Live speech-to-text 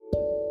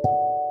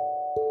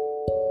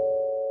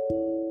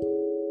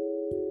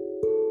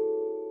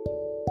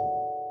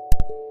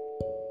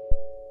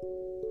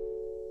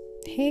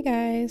Hey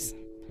guys.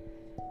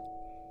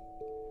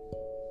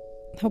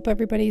 Hope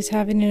everybody's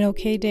having an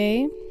okay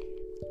day.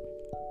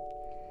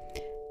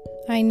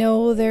 I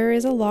know there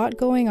is a lot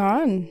going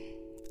on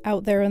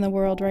out there in the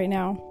world right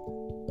now.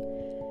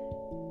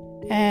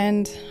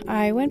 And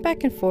I went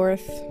back and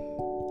forth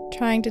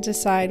trying to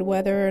decide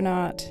whether or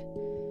not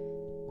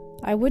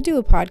I would do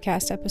a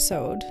podcast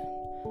episode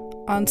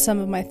on some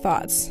of my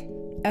thoughts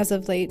as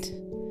of late.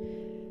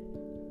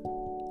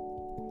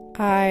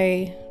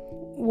 I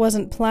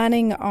wasn't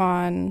planning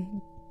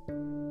on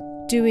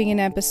doing an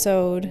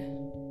episode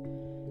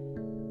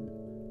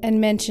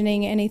and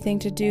mentioning anything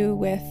to do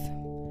with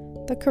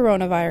the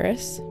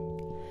coronavirus,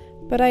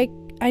 but I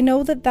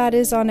know that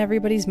is on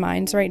everybody's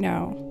minds right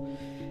now.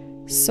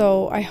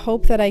 So I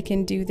hope that I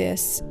can do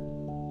this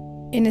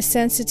in a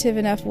sensitive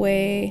enough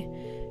way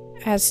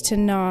as to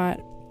not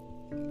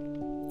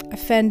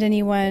offend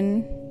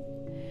anyone,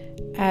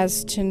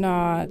 as to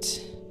not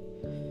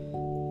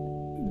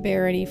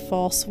bear any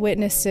false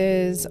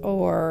witnesses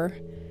or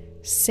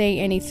say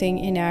anything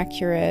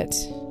inaccurate.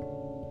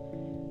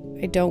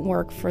 I don't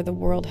work for the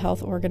World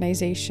Health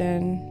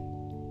Organization,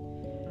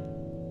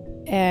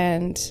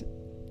 and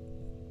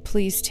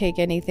please take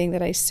anything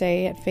that I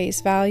say at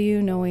face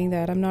value, knowing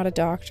that I'm not a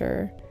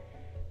doctor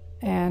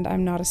and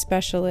I'm not a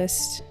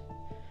specialist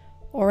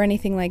or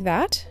anything like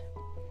that.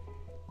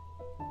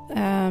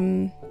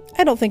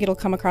 I don't think it'll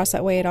come across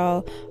that way at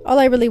all. All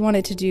I really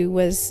wanted to do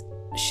was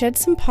shed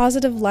some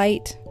positive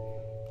light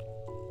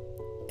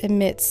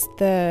amidst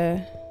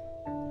the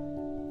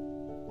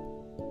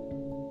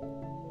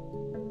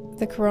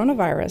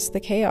coronavirus, the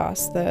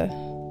chaos, the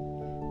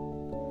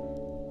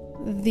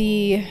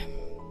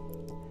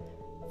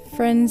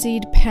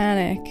frenzied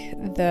panic,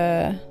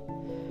 the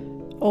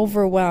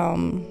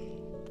overwhelm,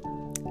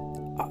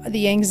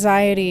 the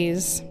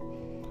anxieties,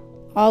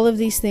 all of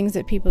these things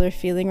that people are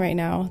feeling right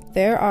now.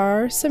 There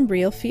are some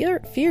real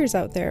fears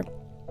out there.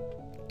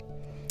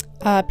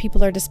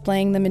 People are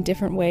displaying them in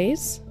different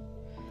ways.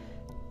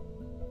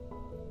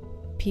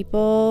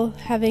 People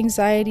have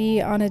anxiety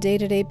on a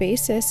day-to-day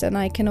basis, and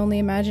I can only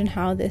imagine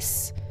how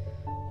this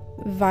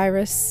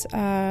virus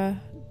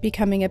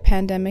becoming a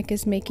pandemic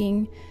is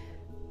making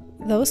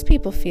those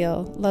people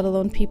feel, let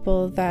alone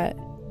people that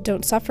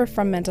don't suffer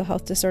from mental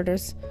health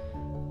disorders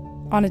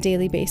on a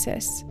daily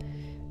basis.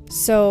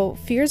 So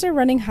fears are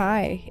running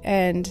high,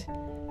 and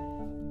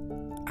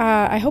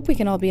I hope we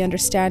can all be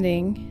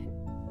understanding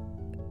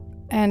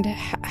and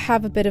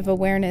have a bit of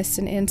awareness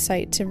and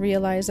insight to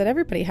realize that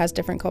everybody has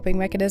different coping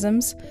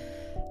mechanisms.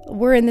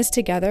 We're in this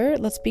together.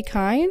 Let's be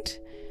kind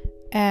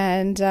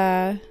and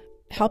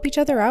help each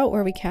other out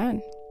where we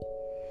can.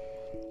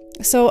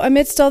 So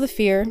amidst all the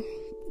fear,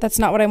 that's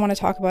not what I want to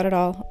talk about at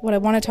all. What I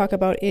want to talk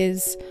about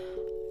is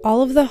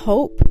all of the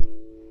hope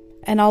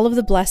and all of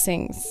the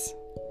blessings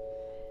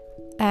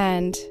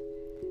and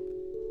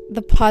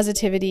the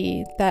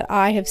positivity that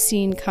I have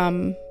seen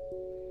come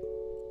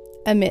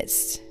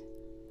amidst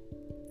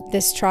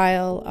this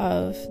trial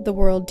of the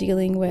world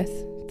dealing with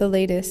the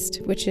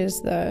latest, which is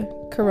the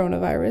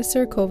coronavirus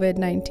or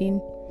COVID-19.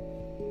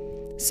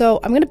 So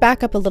I'm going to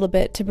back up a little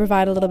bit to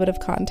provide a little bit of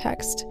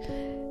context.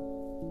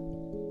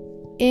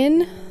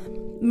 In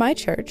my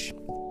church,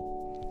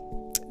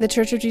 the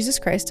Church of Jesus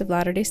Christ of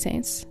Latter-day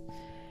Saints,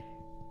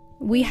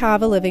 we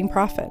have a living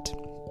prophet,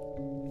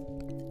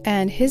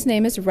 and his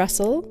name is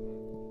Russell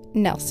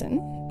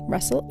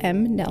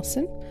M.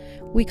 Nelson.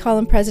 We call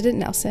him President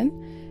Nelson.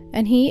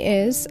 And he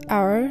is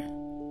our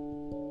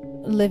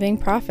living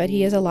prophet.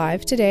 He is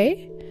alive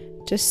today,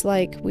 just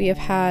like we have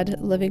had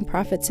living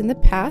prophets in the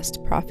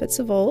past, prophets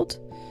of old.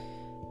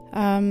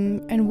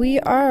 And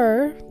we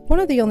are one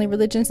of the only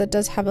religions that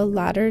does have a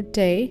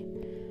latter-day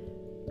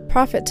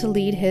prophet to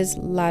lead his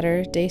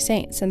Latter-day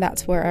Saints. And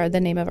that's where the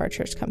name of our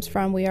church comes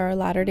from. We are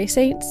Latter-day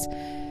Saints.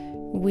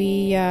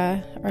 We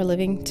are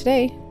living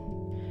today,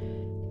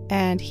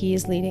 and he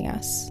is leading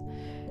us.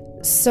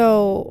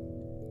 So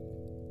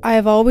I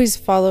have always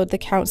followed the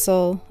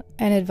counsel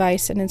and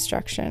advice and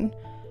instruction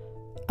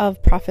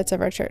of prophets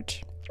of our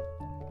church.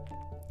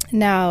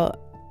 Now,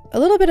 a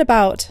little bit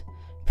about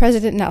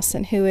President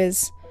Nelson, who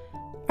is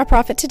our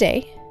prophet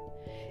today.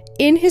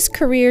 In his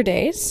career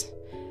days,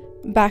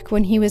 back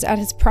when he was at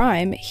his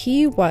prime,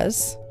 he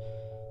was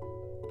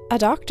a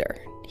doctor.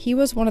 He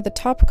was one of the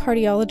top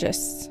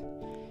cardiologists.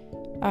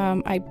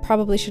 I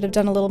probably should have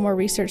done a little more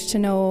research to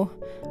know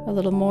a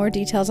little more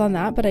details on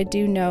that, but I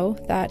do know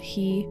that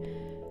he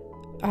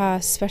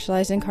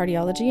specialized in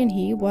cardiology, and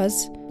he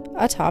was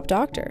a top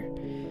doctor.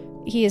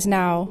 He is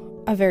now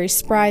a very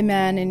spry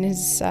man in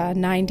his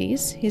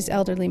 90s. He's an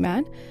elderly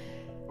man,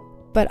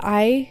 but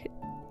I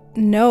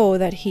know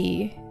that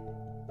he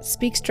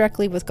speaks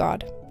directly with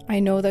God. I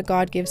know that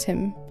God gives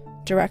him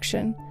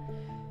direction.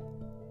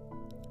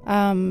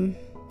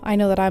 I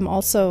know that I'm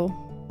also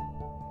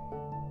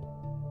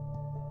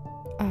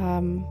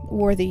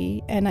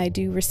worthy, and I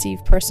do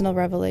receive personal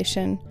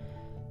revelation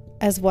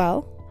as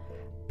well.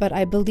 But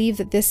I believe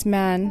that this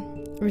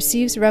man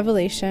receives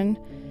revelation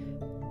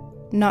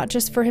not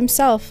just for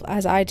himself,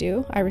 as I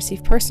do. I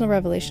receive personal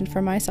revelation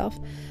for myself,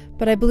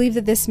 But I believe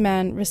that this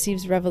man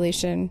receives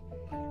revelation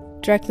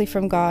directly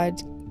from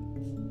God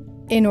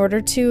in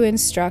order to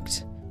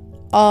instruct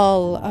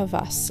all of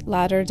us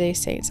Latter-day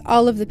Saints,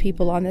 all of the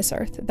people on this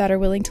earth that are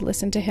willing to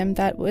listen to him.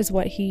 That is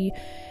what he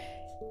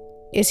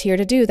is here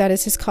to do. That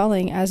is his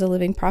calling as a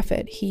living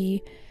prophet.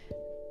 He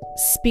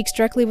speaks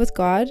directly with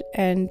God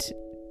and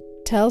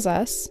tells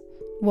us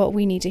what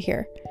we need to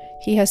hear.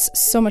 He has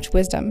so much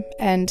wisdom,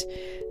 and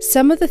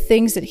some of the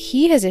things that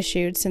he has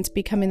issued since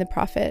becoming the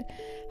prophet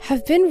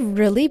have been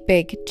really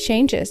big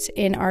changes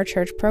in our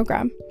church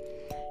program.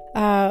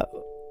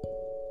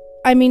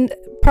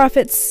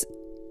 Prophets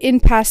in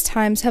past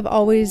times have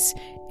always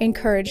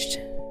encouraged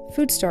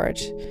food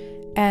storage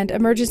and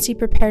emergency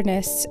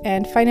preparedness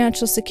and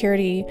financial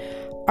security.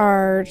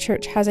 Our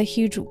church has a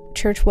huge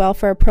church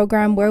welfare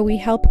program where we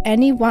help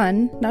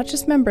anyone, not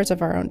just members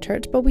of our own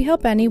church, but we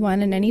help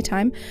anyone and any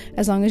time,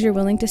 as long as you're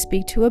willing to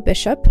speak to a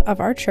bishop of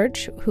our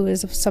church, who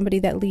is somebody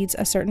that leads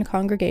a certain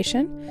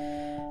congregation.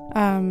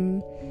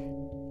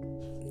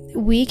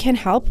 We can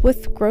help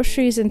with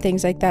groceries and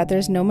things like that.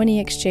 There's no money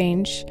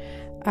exchange.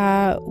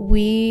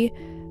 We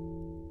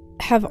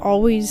have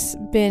always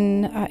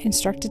been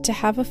instructed to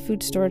have a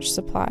food storage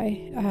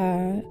supply.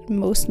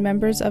 Most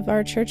members of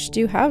our church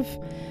do have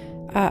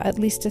at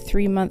least a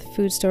 3-month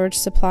food storage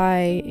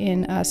supply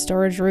in a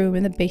storage room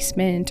in the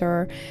basement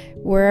or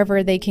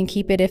wherever they can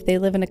keep it. If they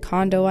live in a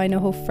condo, I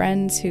know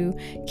friends who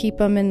keep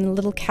them in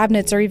little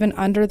cabinets or even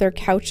under their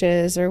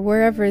couches or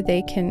wherever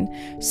they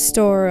can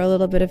store a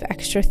little bit of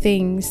extra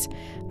things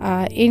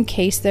in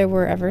case there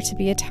were ever to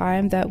be a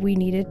time that we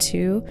needed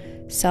to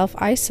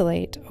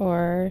self-isolate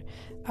or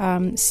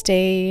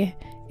stay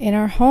in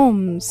our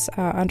homes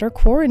under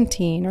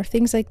quarantine or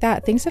things like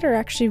that, things that are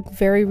actually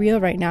very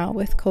real right now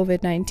with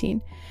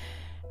COVID-19.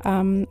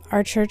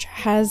 Our church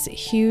has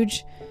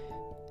huge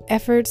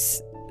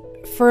efforts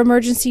for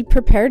emergency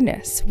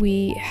preparedness.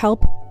 We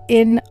help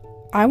in,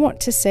 I want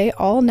to say,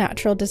 all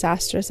natural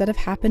disasters that have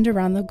happened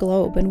around the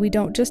globe, and we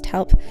don't just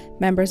help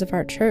members of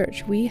our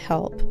church, we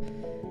help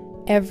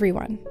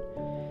everyone.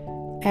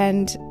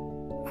 And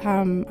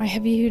I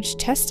have a huge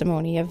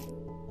testimony of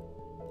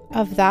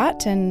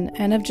that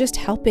and of just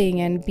helping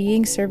and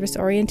being service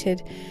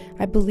oriented.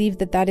 I believe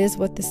that is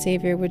what the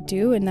Savior would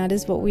do, and that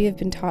is what we have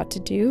been taught to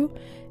do,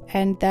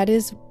 and that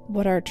is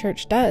what our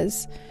church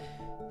does.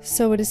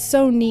 So it is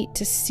so neat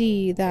to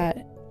see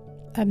that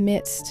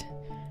amidst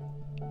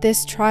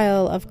this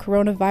trial of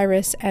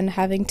coronavirus and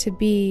having to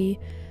be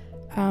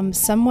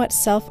somewhat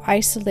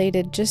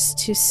self-isolated just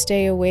to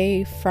stay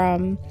away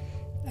from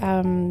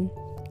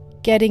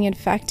getting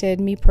infected.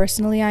 Me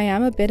personally, I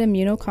am a bit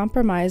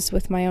immunocompromised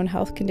with my own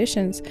health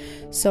conditions,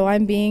 so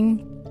I'm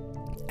being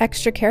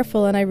extra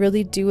careful, and I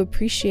really do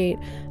appreciate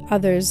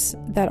others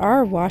that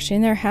are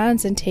washing their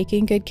hands and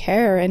taking good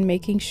care and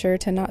making sure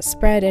to not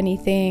spread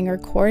anything or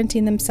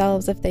quarantine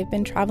themselves if they've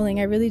been traveling.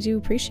 I really do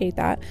appreciate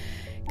that,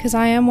 because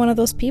I am one of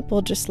those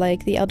people, just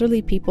like the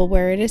elderly people,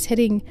 where it is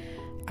hitting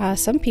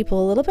some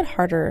people a little bit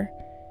harder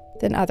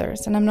than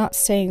others. And I'm not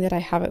saying that I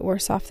have it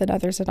worse off than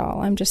others at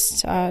all. I'm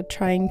just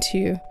trying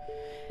to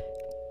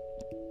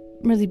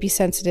really be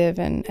sensitive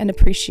and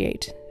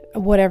appreciate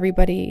what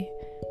everybody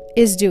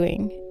is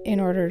doing in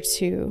order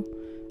to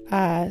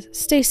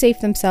stay safe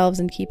themselves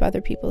and keep other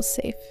people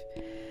safe.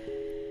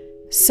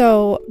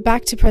 So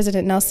back to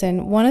President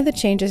Nelson, one of the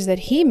changes that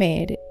he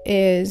made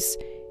is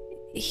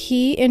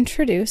he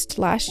introduced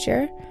last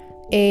year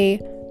a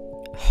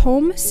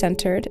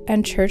home-centered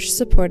and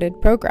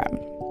church-supported program.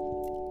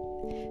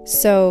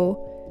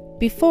 So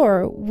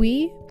before,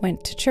 we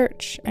went to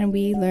church and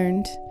we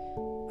learned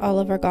all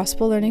of our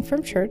gospel learning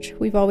from church.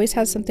 We've always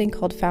had something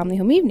called Family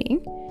Home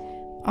Evening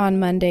on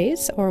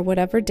Mondays, or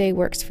whatever day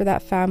works for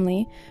that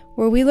family,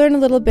 where we learn a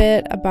little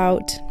bit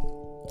about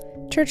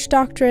church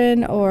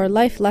doctrine or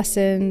life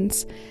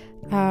lessons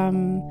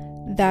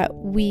that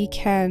we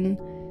can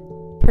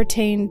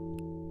pertain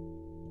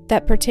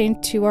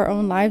to our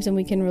own lives, and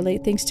we can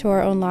relate things to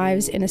our own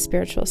lives in a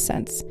spiritual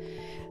sense.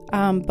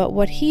 But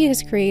what he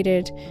has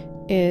created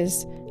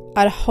is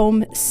a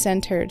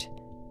home-centered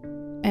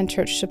and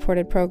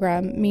church-supported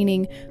program,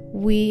 meaning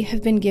we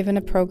have been given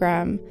a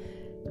program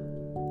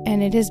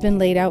and it has been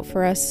laid out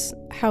for us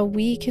how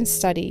we can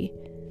study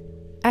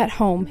at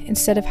home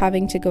instead of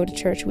having to go to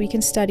church. We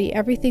can study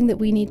everything that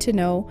we need to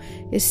know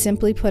is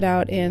simply put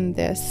out in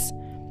this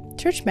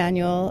church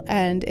manual,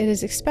 and it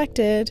is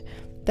expected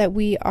that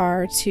we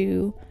are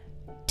to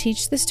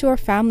teach this to our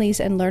families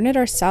and learn it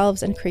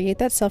ourselves and create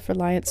that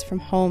self-reliance from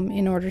home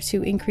in order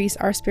to increase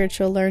our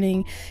spiritual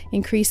learning,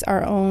 increase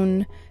our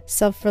own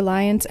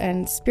self-reliance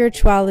and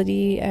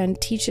spirituality, and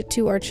teach it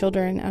to our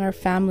children and our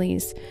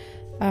families.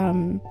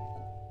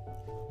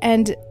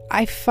 And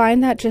I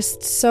find that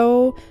just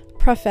so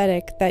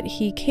prophetic that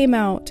he came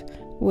out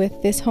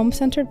with this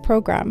home-centered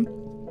program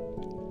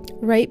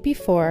right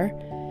before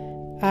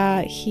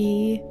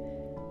he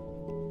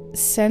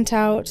sent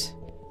out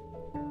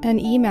an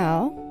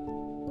email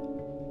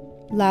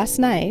last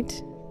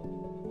night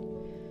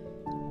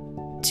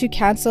to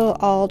cancel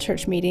all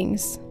church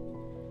meetings.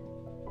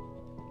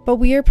 But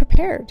we are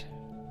prepared.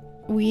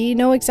 We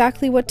know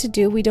exactly what to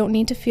do. We don't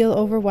need to feel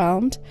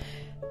overwhelmed.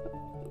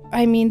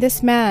 I mean,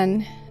 this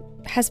man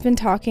has been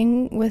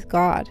talking with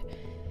God.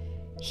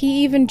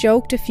 He even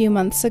joked a few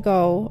months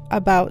ago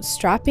about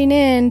strapping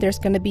in. There's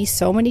going to be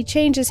so many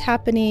changes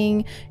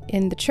happening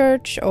in the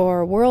church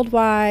or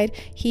worldwide.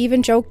 He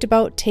even joked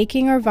about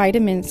taking our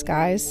vitamins,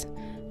 guys.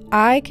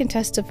 I can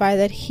testify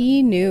that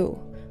he knew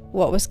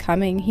what was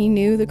coming. He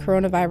knew the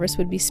coronavirus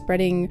would be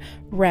spreading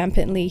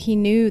rampantly. He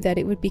knew that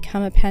it would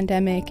become a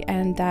pandemic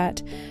and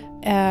that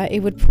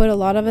it would put a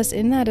lot of us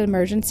in that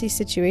emergency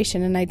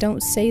situation. And I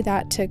don't say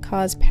that to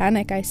cause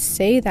panic. I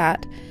say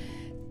that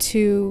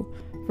to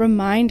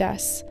remind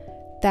us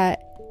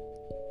that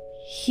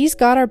he's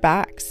got our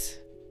backs.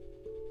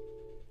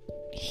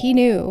 He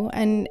knew,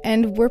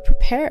 and we're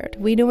prepared.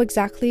 We know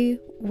exactly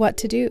what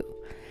to do.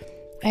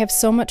 I have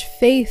so much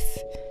faith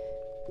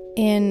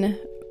in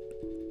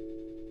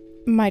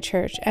my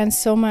church and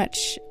so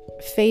much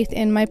faith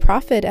in my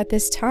prophet at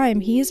this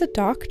time. He is a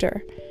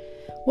doctor.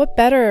 What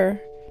better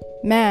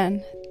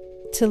man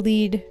to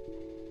lead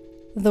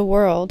the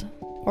world,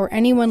 or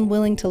anyone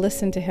willing to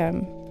listen to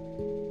him,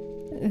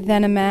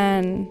 than a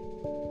man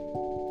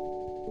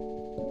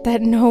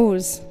that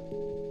knows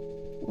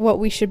what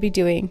we should be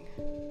doing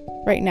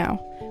right now.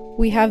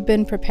 We have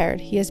been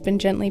prepared. He has been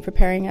gently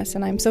preparing us,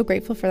 and I'm so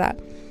grateful for that.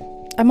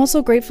 I'm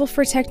also grateful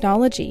for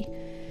technology.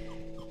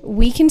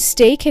 We can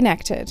stay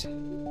connected.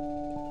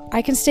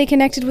 I can stay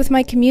connected with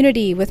my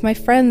community, with my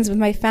friends, with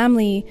my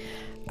family,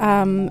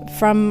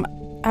 from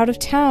out of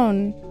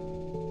town.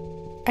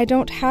 I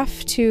don't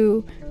have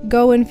to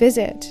go and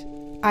visit.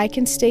 I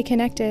can stay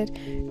connected,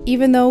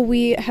 even though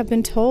we have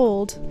been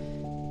told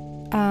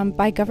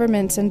by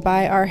governments and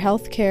by our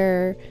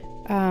healthcare,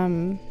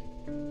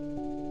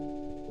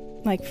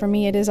 like for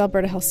me it is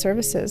Alberta Health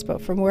Services,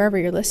 but from wherever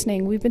you're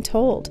listening, we've been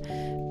told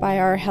by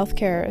our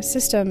healthcare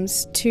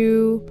systems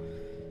to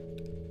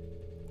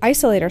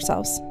isolate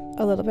ourselves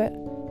a little bit.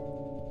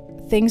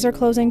 Things are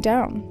closing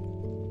down.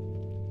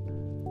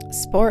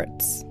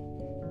 Sports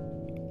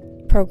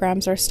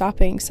programs are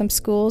stopping. Some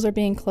schools are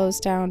being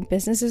closed down.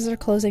 Businesses are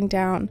closing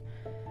down.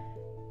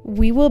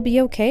 We will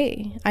be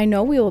okay. I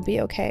know we will be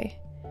okay.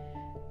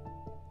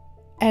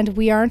 And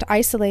we aren't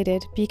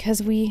isolated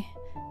because we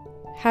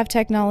have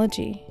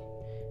technology.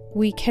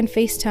 We can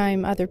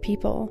FaceTime other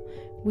people.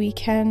 We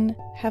can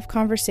have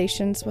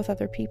conversations with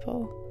other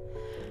people.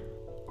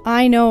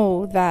 I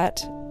know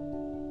that,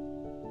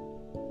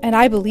 and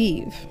I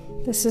believe,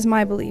 this is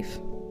my belief,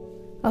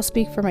 I'll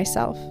speak for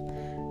myself,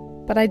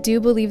 but I do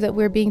believe that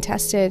we're being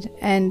tested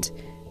and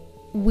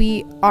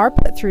we are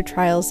put through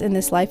trials in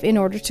this life in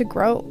order to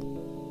grow.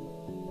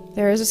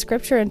 There is a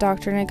scripture in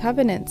Doctrine and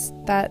Covenants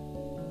that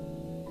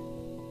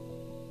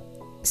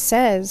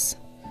says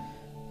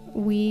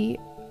we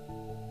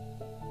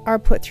are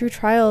put through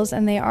trials,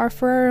 and they are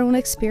for our own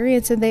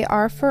experience and they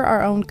are for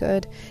our own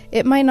good.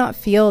 It might not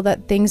feel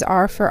that things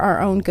are for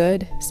our own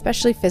good,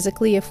 especially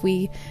physically, if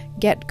we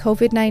get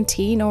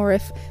COVID-19 or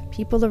if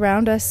people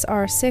around us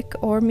are sick,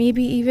 or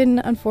maybe even,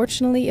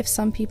 unfortunately, if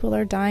some people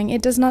are dying.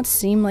 It does not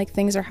seem like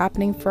things are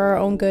happening for our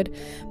own good,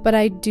 but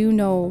I do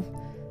know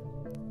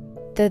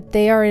that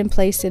they are in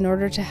place in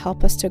order to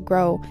help us to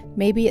grow.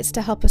 Maybe it's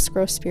to help us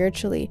grow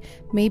spiritually.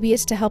 Maybe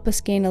it's to help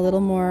us gain a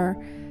little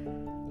more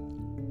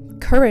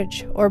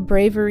courage or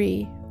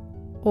bravery,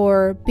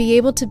 or be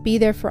able to be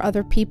there for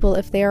other people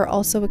if they are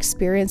also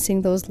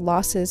experiencing those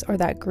losses or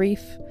that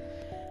grief.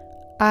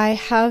 I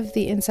have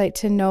the insight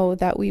to know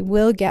that we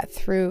will get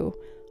through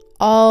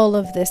all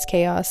of this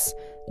chaos,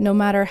 no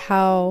matter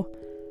how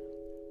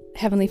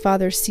Heavenly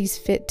Father sees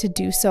fit to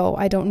do so.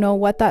 I don't know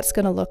what that's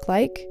going to look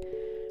like,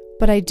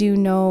 but I do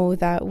know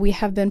that we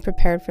have been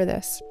prepared for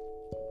this.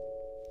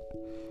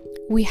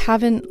 We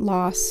haven't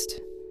lost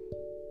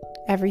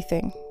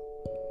everything.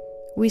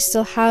 We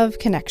still have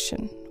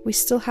connection. We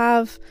still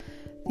have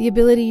the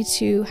ability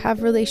to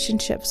have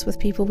relationships with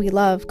people we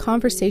love,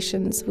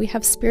 conversations. We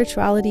have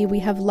spirituality. We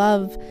have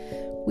love.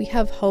 We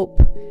have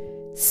hope,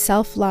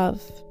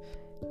 self-love.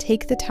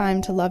 Take the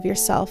time to love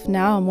yourself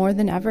now more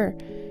than ever.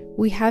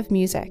 We have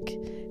music.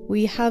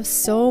 We have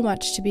so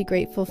much to be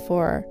grateful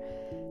for,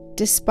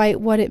 despite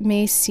what it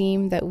may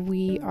seem that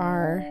we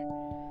are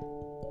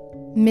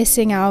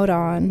missing out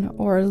on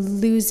or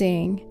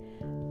losing,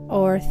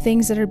 or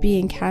things that are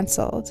being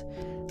canceled.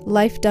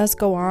 Life does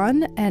go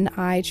on, and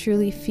I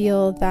truly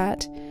feel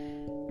that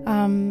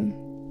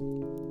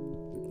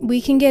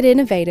we can get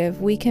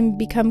innovative. We can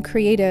become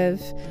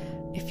creative.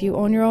 If you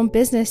own your own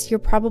business, you're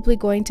probably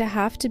going to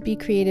have to be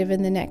creative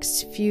in the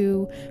next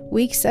few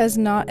weeks, as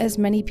not as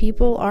many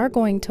people are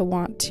going to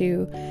want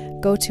to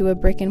go to a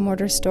brick and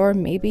mortar store.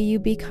 Maybe you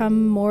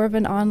become more of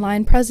an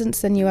online presence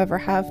than you ever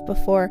have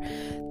before.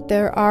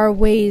 There are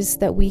ways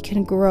that we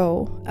can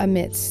grow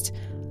amidst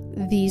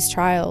these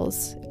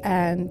trials,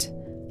 and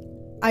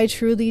I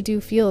truly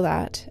do feel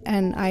that,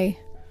 and I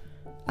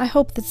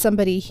hope that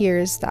somebody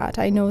hears that.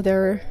 I know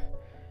there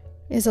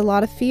is a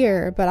lot of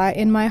fear, but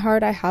in my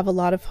heart I have a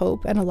lot of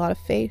hope and a lot of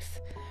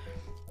faith,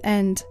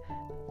 and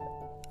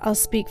I'll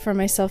speak for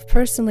myself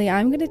personally.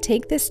 I'm going to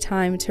take this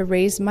time to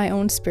raise my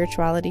own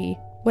spirituality,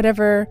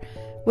 whatever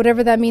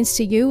that means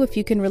to you. If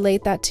you can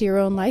relate that to your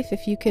own life,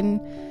 if you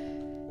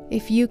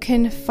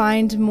can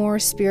find more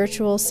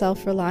spiritual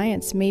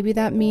self-reliance, maybe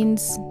that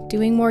means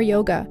doing more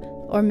yoga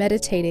or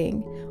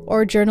meditating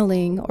or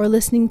journaling or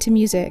listening to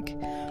music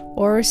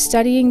or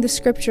studying the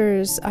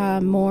scriptures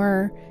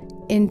more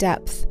in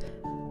depth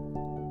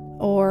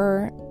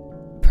or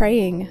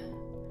praying.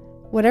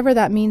 Whatever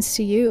that means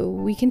to you,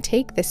 we can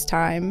take this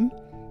time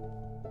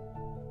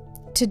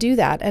to do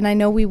that. And I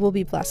know we will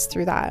be blessed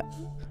through that.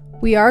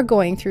 We are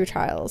going through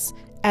trials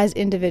as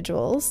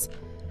individuals.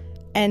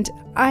 And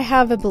I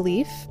have a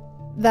belief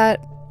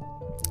that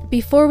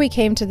before we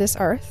came to this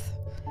earth,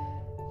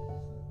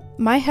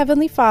 my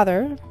Heavenly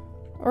Father,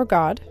 or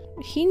God,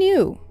 He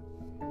knew.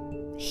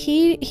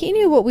 He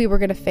knew what we were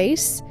going to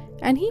face,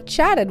 and He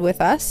chatted with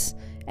us.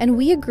 And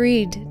we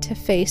agreed to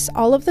face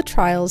all of the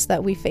trials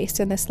that we face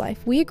in this life.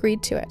 We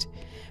agreed to it.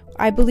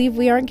 I believe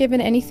we aren't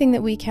given anything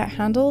that we can't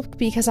handle,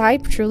 because I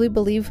truly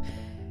believe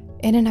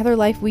in another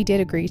life we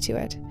did agree to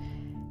it.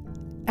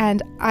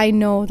 And I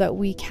know that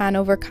we can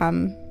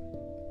overcome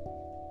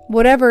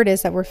whatever it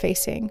is that we're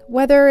facing,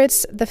 whether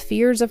it's the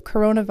fears of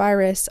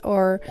coronavirus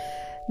or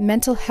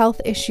mental health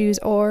issues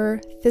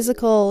or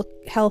physical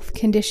health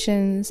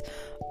conditions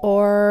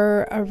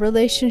or a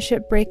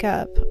relationship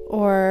breakup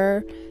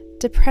or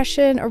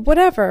depression or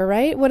whatever,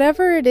 right?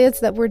 Whatever it is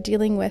that we're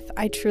dealing with,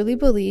 I truly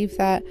believe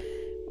that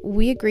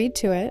we agreed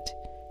to it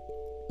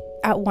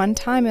at one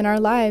time in our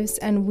lives,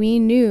 and we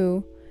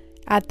knew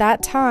at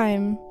that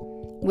time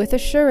with a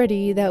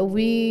surety that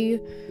we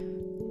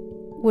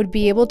would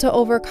be able to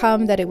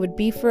overcome, that it would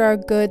be for our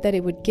good, that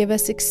it would give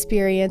us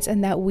experience,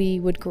 and that we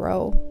would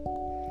grow.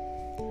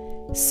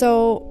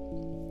 So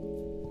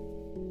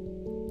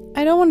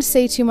I don't want to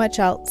say too much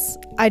else.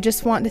 I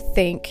just want to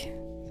thank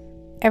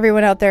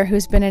everyone out there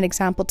who's been an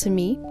example to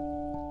me,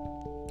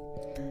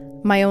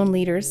 my own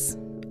leaders,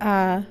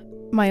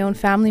 my own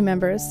family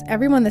members,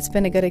 everyone that's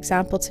been a good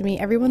example to me,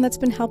 everyone that's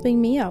been helping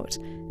me out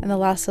in the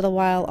last little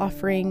while,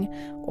 offering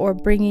or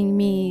bringing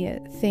me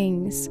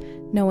things,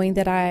 knowing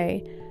that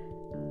I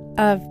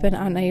have been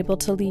unable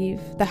to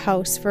leave the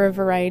house for a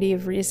variety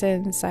of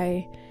reasons.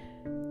 I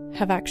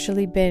have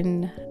actually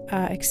been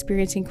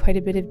experiencing quite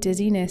a bit of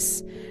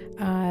dizziness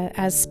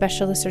as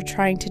specialists are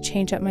trying to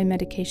change up my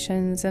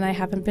medications, and I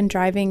haven't been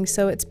driving,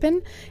 so it's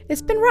been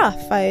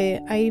rough.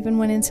 I even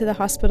went into the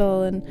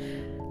hospital, and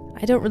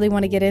I don't really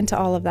want to get into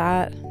all of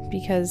that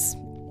because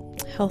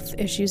health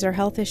issues are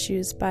health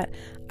issues, but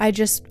I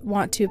just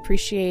want to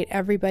appreciate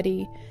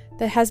everybody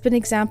that has been an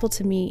example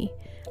to me.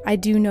 I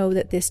do know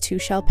that this too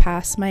shall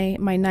pass. My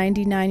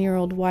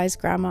 99-year-old wise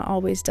grandma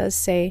always does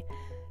say,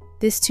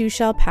 this too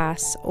shall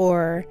pass,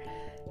 or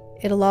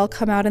it'll all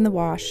come out in the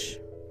wash.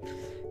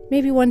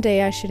 Maybe one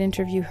day I should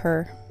interview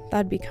her.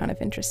 That'd be kind of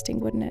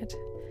interesting, wouldn't it?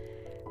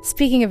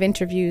 Speaking of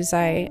interviews,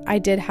 I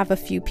did have a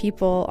few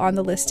people on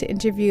the list to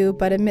interview,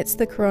 but amidst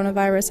the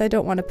coronavirus, I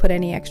don't want to put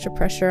any extra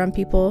pressure on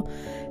people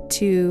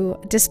to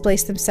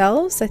displace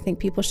themselves. I think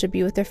people should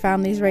be with their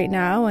families right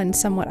now and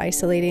somewhat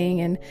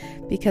isolating, and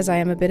because I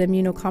am a bit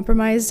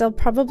immunocompromised, I'll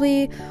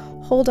probably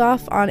hold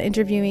off on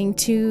interviewing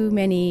too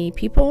many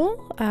people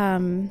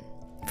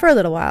for a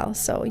little while,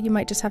 so you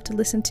might just have to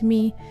listen to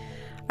me.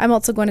 I'm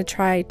also going to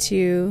try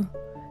to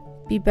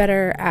be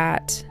better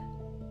at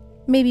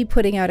maybe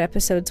putting out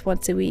episodes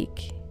once a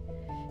week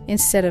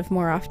instead of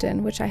more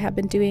often, which I have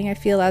been doing. I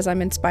feel as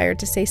I'm inspired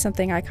to say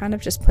something, I kind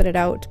of just put it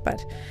out,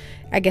 but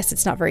I guess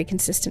it's not very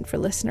consistent for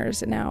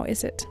listeners now,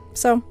 is it?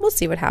 So we'll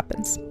see what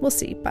happens. We'll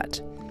see, but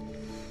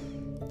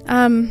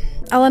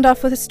I'll end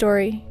off with a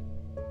story.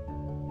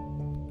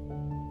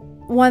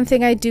 One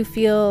thing I do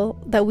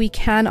feel that we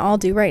can all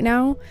do right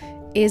now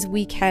is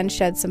we can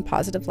shed some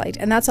positive light.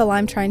 And that's all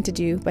I'm trying to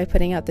do by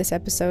putting out this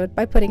episode,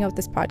 by putting out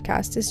this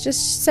podcast, is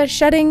just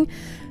shedding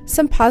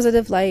some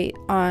positive light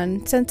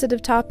on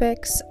sensitive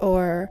topics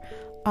or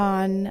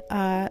on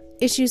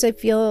issues I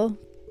feel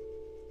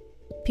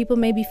people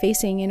may be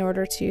facing in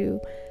order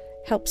to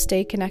help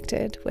stay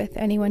connected with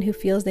anyone who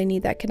feels they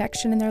need that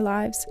connection in their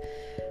lives.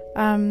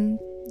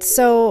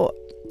 So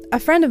a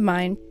friend of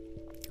mine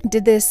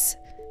did this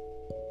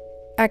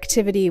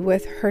activity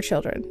with her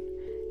children.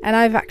 And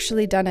I've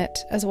actually done it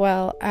as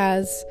well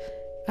as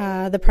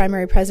the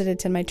primary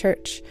president in my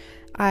church.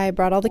 I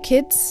brought all the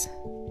kids,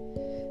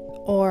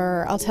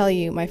 or I'll tell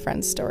you my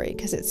friend's story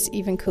because it's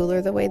even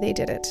cooler the way they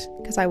did it,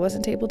 because I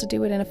wasn't able to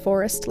do it in a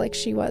forest like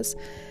she was.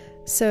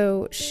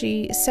 So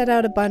she set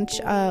out a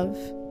bunch of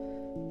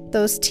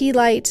those tea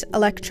light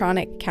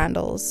electronic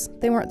candles.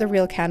 They weren't the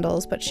real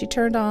candles, but she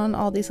turned on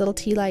all these little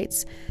tea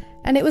lights,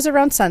 and it was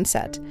around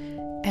sunset.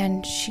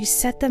 And she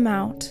set them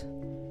out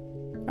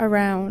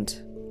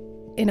around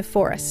in a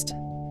forest,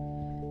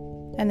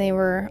 and they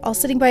were all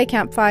sitting by a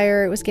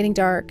campfire. It was getting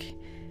dark,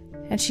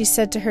 and she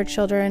said to her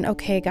children,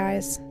 okay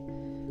guys,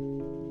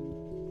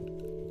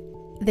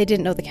 they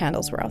didn't know the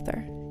candles were out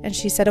there, and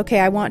she said, okay,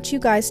 I want you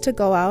guys to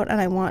go out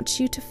and I want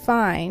you to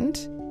find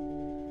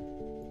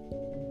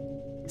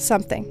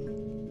something.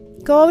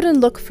 Go out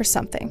and look for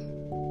something.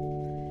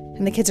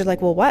 And the kids are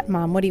like, well, what,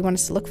 Mom? What do you want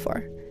us to look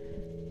for?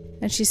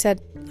 And she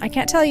said, I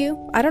can't tell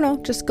you. I don't know.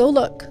 Just go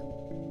look.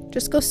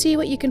 Just go see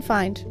what you can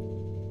find.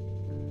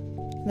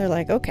 And they're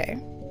like, okay.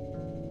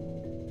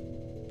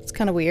 It's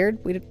kind of weird.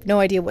 We have no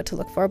idea what to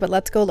look for, but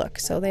let's go look.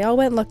 So they all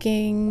went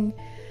looking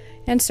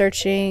and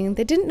searching.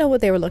 They didn't know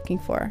what they were looking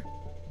for,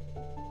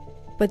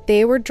 but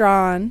they were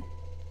drawn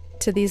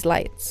to these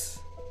lights,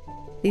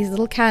 these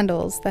little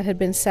candles that had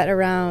been set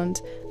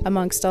around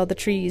amongst all the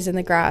trees and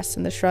the grass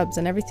and the shrubs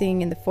and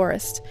everything in the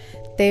forest.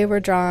 They were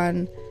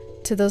drawn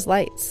to those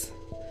lights.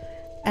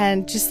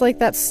 And just like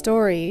that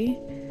story,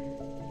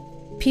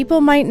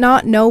 people might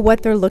not know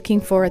what they're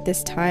looking for at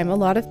this time. A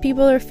lot of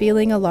people are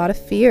feeling a lot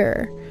of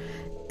fear.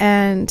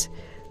 And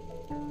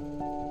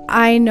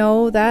I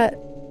know that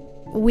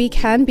we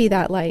can be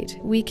that light.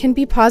 We can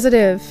be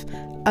positive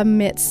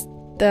amidst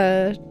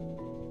the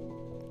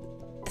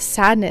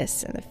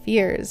sadness and the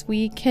fears.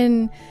 We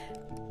can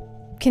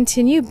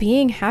continue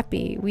being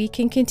happy. We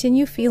can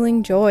continue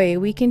feeling joy.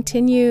 We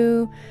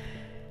continue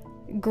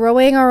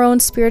growing our own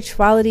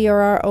spirituality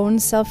or our own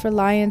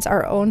self-reliance,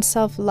 our own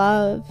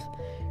self-love.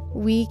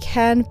 We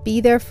can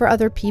be there for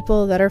other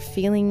people that are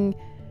feeling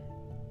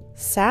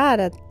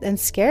sad and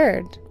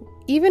scared.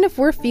 Even if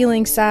we're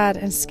feeling sad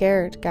and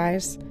scared,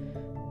 guys,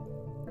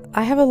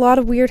 I have a lot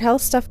of weird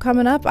health stuff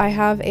coming up. I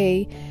have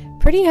a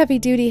pretty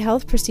heavy-duty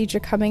health procedure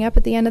coming up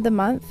at the end of the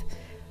month.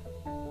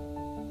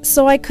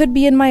 So I could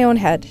be in my own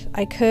head.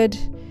 I could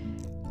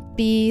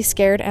be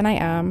scared, and I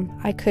am.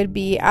 I could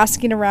be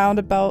asking around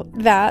about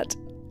that,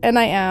 and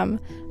I am.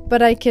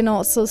 But I can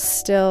also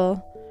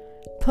still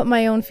put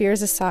my own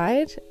fears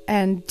aside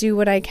and do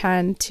what I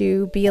can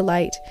to be a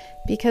light,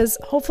 because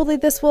hopefully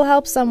this will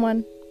help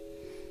someone.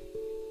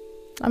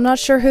 I'm not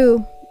sure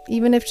who,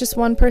 even if just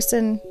one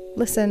person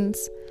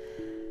listens.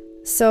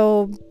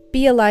 So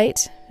be a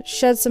light,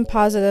 shed some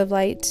positive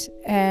light,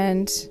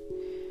 and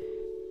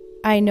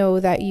I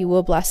know that you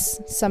will bless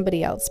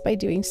somebody else by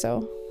doing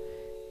so.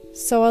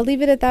 So I'll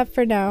leave it at that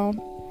for now.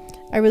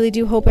 I really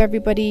do hope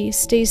everybody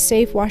stays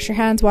safe. Wash your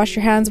hands, wash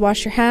your hands,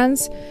 wash your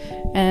hands,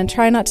 and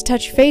try not to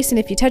touch your face. And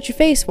if you touch your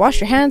face, wash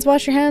your hands,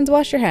 wash your hands,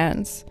 wash your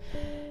hands.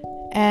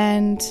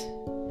 And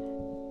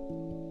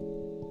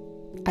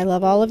I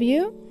love all of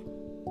you.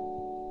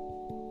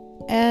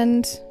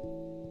 And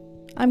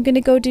I'm going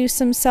to go do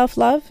some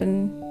self-love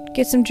and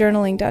get some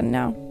journaling done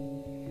now.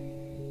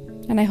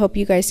 And I hope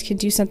you guys can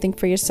do something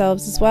for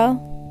yourselves as well.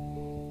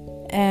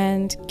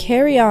 And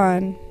carry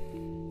on.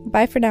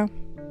 Bye for now.